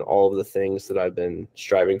on all of the things that I've been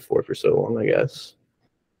striving for so long, I guess.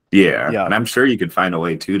 Yeah. And I'm sure you could find a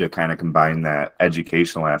way too to kind of combine that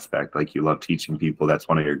educational aspect. Like, you love teaching people, that's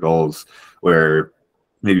one of your goals, where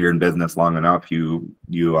maybe you're in business long enough, you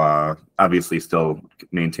obviously still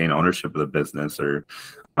maintain ownership of the business or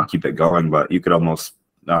keep it going, but you could almost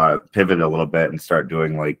pivot a little bit and start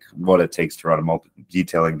doing like what it takes to run a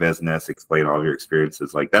multi-detailing business, explain all of your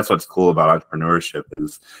experiences. Like, that's what's cool about entrepreneurship,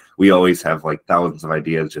 is we always have like thousands of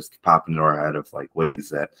ideas just pop into our head of like ways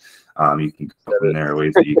that you can go in there,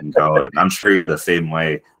 ways that you can go. And I'm sure you're the same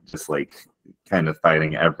way, just like kind of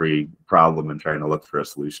fighting every problem and trying to look for a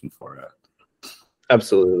solution for it.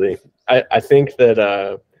 Absolutely. I think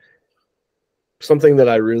that something that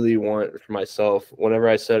I really want for myself, whenever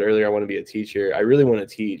I said earlier I want to be a teacher, I really want to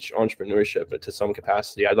teach entrepreneurship, but to some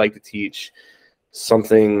capacity. I'd like to teach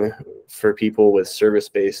something for people with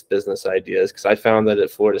service-based business ideas, because I found that at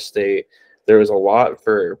Florida State, there was a lot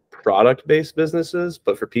for product-based businesses,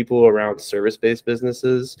 but for people around service-based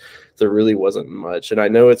businesses, there really wasn't much. And I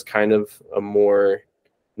know it's kind of a more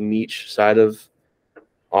niche side of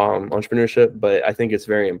entrepreneurship, but I think it's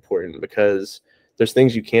very important, because there's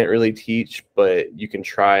things you can't really teach, but you can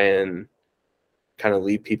try and kind of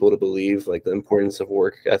lead people to believe, like the importance of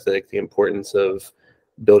work ethic, the importance of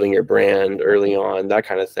building your brand early on, that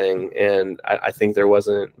kind of thing. And I think there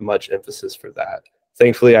wasn't much emphasis for that.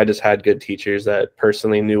 Thankfully, I just had good teachers that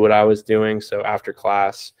personally knew what I was doing. So after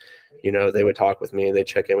class, you know, they would talk with me and they'd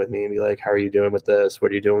check in with me and be like, how are you doing with this?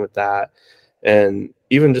 What are you doing with that? And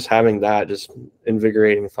even just having that just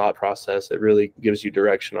invigorating thought process, it really gives you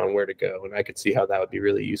direction on where to go. And I could see how that would be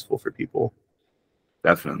really useful for people.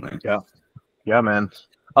 Definitely. Yeah, man.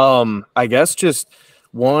 I guess just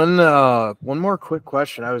one more quick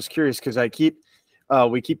question. I was curious, because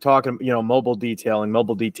we keep talking, you know, mobile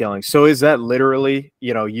detailing. So is that literally,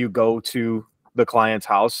 you know, you go to the client's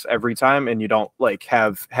house every time and you don't like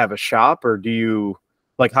have a shop, or do you,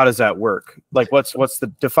 like, how does that work? Like, what's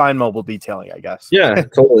the define mobile detailing, I guess? Yeah,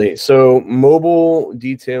 totally. So mobile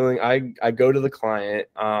detailing, I go to the client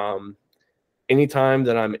anytime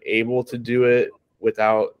that I'm able to do it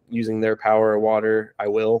without using their power or water, I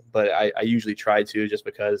will. But I usually try to, just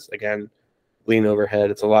because, again, lean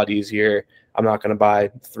overhead, it's a lot easier. I'm not going to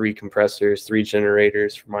buy 3 compressors, 3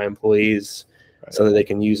 generators for my employees so that they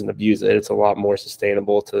can use and abuse it. It's a lot more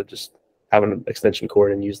sustainable to just have an extension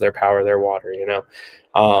cord and use their power, their water, you know.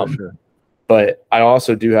 Sure. But I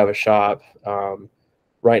also do have a shop.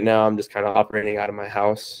 Right now, I'm just kind of operating out of my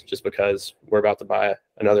house, just because we're about to buy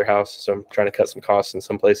another house. So I'm trying to cut some costs in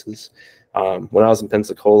some places. When I was in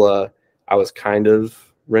Pensacola, I was kind of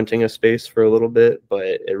renting a space for a little bit, but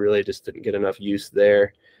it really just didn't get enough use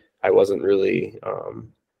there. I wasn't really,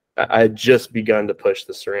 I had just begun to push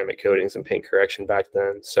the ceramic coatings and paint correction back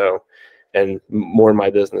then. So and more of my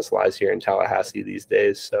business lies here in Tallahassee these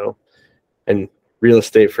days. So, and real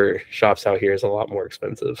estate for shops out here is a lot more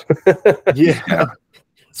expensive. Yeah.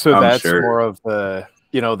 So I'm that's sure. more of the,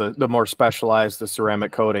 the more specialized, the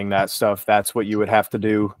ceramic coating, that stuff. That's what you would have to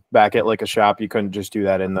do back at like a shop. You couldn't just do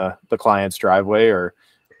that in the client's driveway, or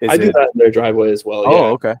I do that in their driveway as well. Oh,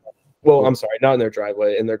 yeah. okay. Well, I'm sorry, not in their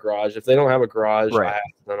driveway, in their garage. If they don't have a garage, Right. I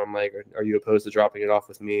ask them, I'm like, are you opposed to dropping it off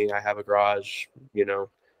with me? I have a garage,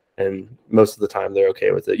 and most of the time they're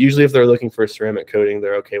okay with it. Usually if they're looking for a ceramic coating,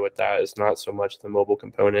 they're okay with that. It's not so much the mobile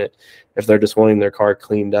component. If they're just wanting their car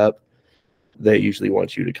cleaned up, they usually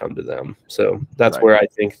want you to come to them. So that's Right. where I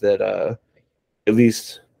think that at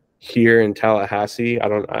least here in Tallahassee, I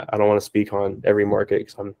don't want to speak on every market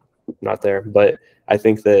because I'm not there, but I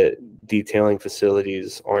think that detailing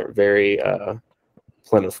facilities aren't very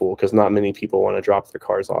plentiful because not many people want to drop their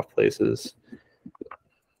cars off places.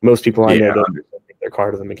 Most people I know don't take their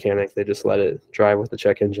car to the mechanic. They just let it drive with the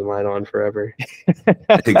check engine light on forever.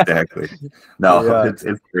 Exactly. No, Yeah.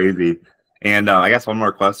 it's crazy. And I guess one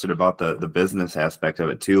more question about the business aspect of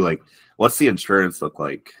it too. Like, what's the insurance look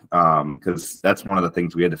like? Because that's one of the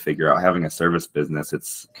things we had to figure out. Having a service business,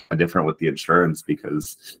 it's kind of different with the insurance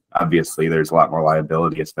because obviously there's a lot more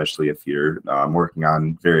liability, especially if you're working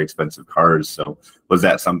on very expensive cars. So was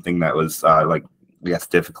that something that was like, I guess,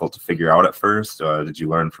 difficult to figure out at first? Did you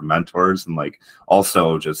learn from mentors? And like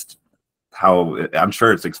also just how, I'm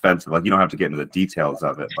sure it's expensive. Like, you don't have to get into the details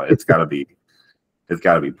of it, but it's got to be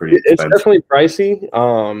pretty expensive. It's definitely pricey.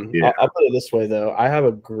 Yeah. I'll put it this way though. I have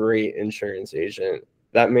a great insurance agent.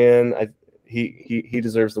 That man, he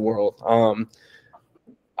deserves the world.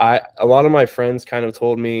 A lot of my friends kind of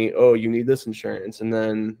told me, oh, you need this insurance. And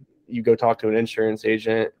then you go talk to an insurance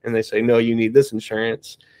agent and they say, no, you need this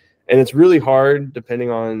insurance. And it's really hard, depending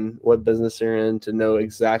on what business you're in, to know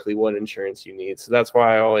exactly what insurance you need. So that's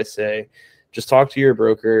why I always say, just talk to your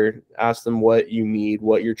broker, ask them what you need,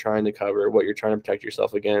 what you're trying to cover, what you're trying to protect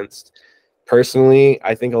yourself against. Personally,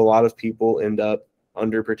 I think a lot of people end up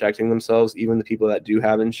under protecting themselves. Even the people that do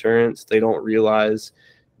have insurance, they don't realize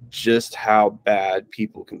just how bad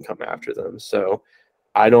people can come after them. So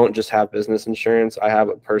I don't just have business insurance. I have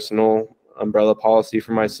a personal umbrella policy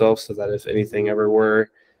for myself so that if anything ever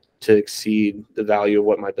were to exceed the value of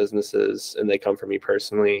what my business is and they come for me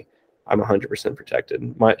personally, I'm 100%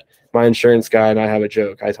 protected. My insurance guy and I have a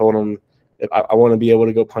joke. I told him, if I want to be able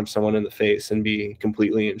to go punch someone in the face and be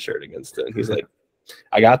completely insured against it. And he's like,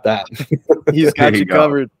 I got that. He's got you go.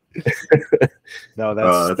 covered. No,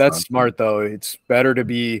 that's smart though. It's better to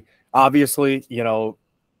be, obviously,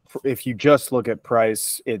 if you just look at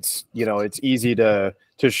price, it's easy to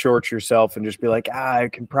short yourself and just be like, I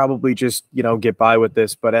can probably just get by with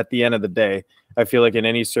this. But at the end of the day, I feel like in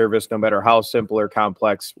any service, no matter how simple or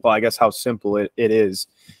complex, well, I guess how simple it is,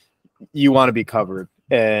 you want to be covered.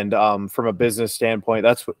 And from a business standpoint,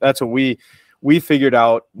 that's what we figured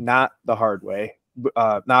out, not the hard way.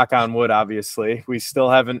 Knock on wood, obviously. We still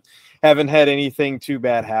haven't had anything too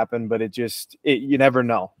bad happen, but you never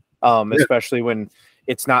know. Especially when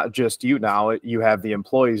it's not just you now, you have the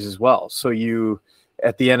employees as well. So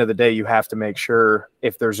at the end of the day, you have to make sure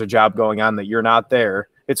if there's a job going on that you're not there.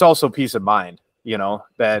 It's also peace of mind,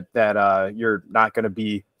 that you're not going to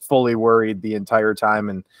be fully worried the entire time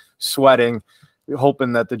and sweating,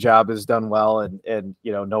 hoping that the job is done well and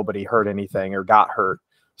nobody hurt anything or got hurt.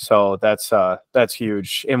 So that's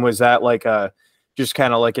huge. And was that like just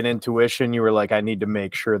kind of like an intuition? You were like, I need to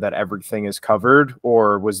make sure that everything is covered,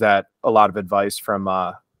 or was that a lot of advice from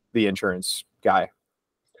the insurance guy?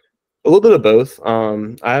 A little bit of both.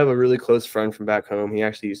 I have a really close friend from back home. He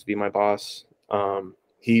actually used to be my boss.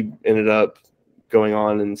 He ended up going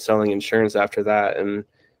on and selling insurance after that. And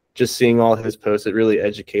just seeing all his posts, it really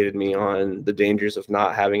educated me on the dangers of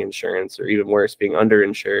not having insurance, or even worse, being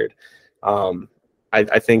underinsured.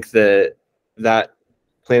 I think that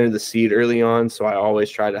planted the seed early on. So I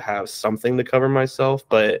always try to have something to cover myself.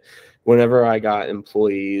 But whenever I got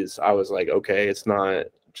employees, I was like, okay, it's not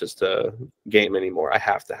just a game anymore. I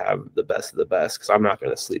have to have the best of the best because I'm not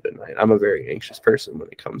going to sleep at night. I'm a very anxious person when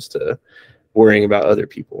it comes to worrying about other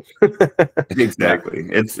people. Exactly.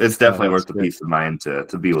 It's definitely worth the peace of mind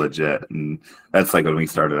to be legit. And that's like when we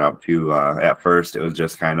started out too. At first, it was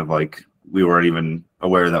just kind of like we weren't even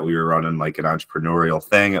aware that we were running like an entrepreneurial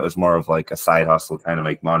thing. It was more of like a side hustle trying to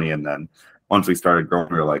make money. And then once we started growing,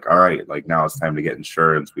 we were like, all right, like now it's time to get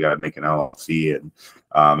insurance. We got to make an LLC. And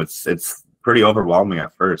it's pretty overwhelming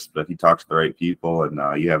at first, but if you talk to the right people and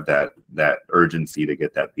you have that urgency to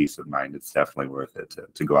get that peace of mind, it's definitely worth it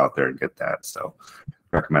to go out there and get that. So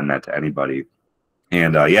recommend that to anybody.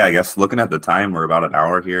 And I guess looking at the time, we're about an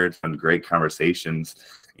hour here. It's been great conversations.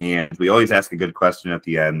 And we always ask a good question at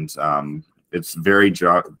the end. It's very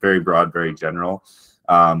broad, very general.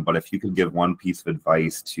 But if you could give one piece of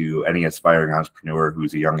advice to any aspiring entrepreneur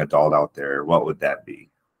who's a young adult out there, what would that be?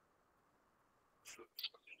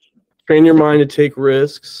 Train your mind to take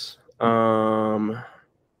risks. Go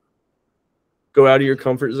out of your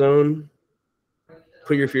comfort zone.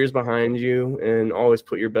 Put your fears behind you, and always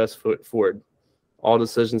put your best foot forward. All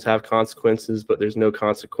decisions have consequences, but there's no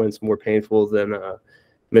consequence more painful than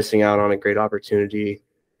missing out on a great opportunity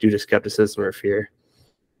due to skepticism or fear.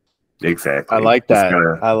 Exactly. I like that.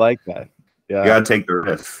 I like that. Yeah. You got to take the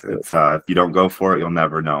risk. It's, if you don't go for it, you'll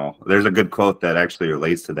never know. There's a good quote that actually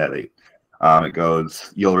relates to that. It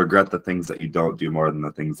goes, you'll regret the things that you don't do more than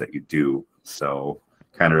the things that you do. So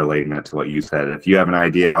kind of relating that to what you said. If you have an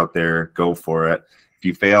idea out there, go for it. If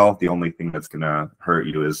you fail, the only thing that's going to hurt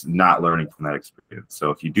you is not learning from that experience. So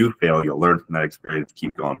if you do fail, you'll learn from that experience,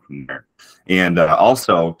 keep going from there. And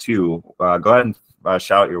also, too, go ahead and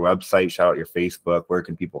shout out your website, shout out your Facebook. Where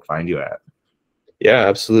can people find you at? Yeah,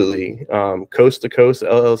 absolutely. Coast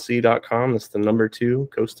LLC.com. That's the number 2,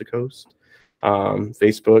 Coast to Coast.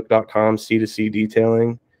 Facebook.com, C2C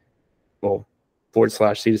Detailing. Well,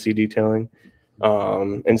 /C2C Detailing.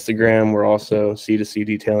 Instagram, we're also C2C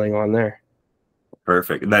Detailing on there.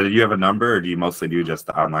 Perfect. And then, do you have a number, or do you mostly do just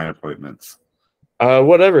the online appointments?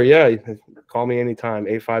 Whatever. Yeah. Call me anytime.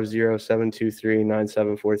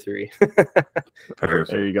 850-723-9743.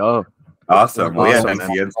 Perfect. There you go. Awesome. Well, Awesome, yeah,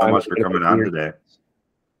 thanks again so much for coming on today.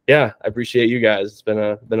 Yeah, I appreciate you guys. It's been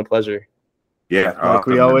a pleasure. Yeah. Like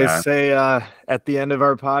we always say at the end of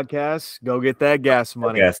our podcast, go get that gas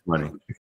money. Gas money.